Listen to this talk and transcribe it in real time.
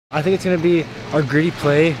I think it's going to be our gritty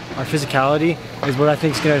play, our physicality is what I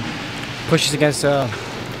think is going to push us against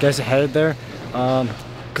get us ahead there.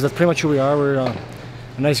 Because that's pretty much who we are. We're a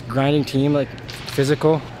nice grinding team, like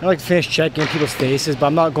physical. I like to finish check in people's faces, but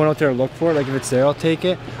I'm not going out there to look for it. Like if it's there, I'll take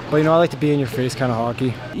it. But you know, I like to be in your face kind of hockey.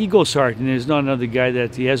 He goes hard, and there's not another guy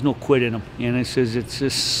that he has no quit in him. And it says it's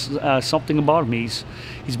just something about him. He's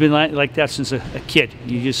been like that since a kid.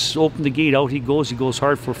 You just open the gate out, he goes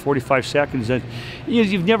hard for 45 seconds, and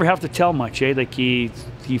you never have to tell much, eh? Like he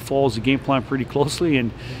follows the game plan pretty closely,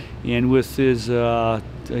 and with his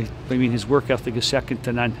his work ethic is second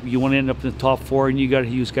to none. You want to end up in the top four, and you got to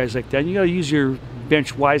use guys like that. And you got to use your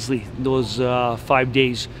bench wisely those 5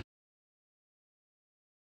 days.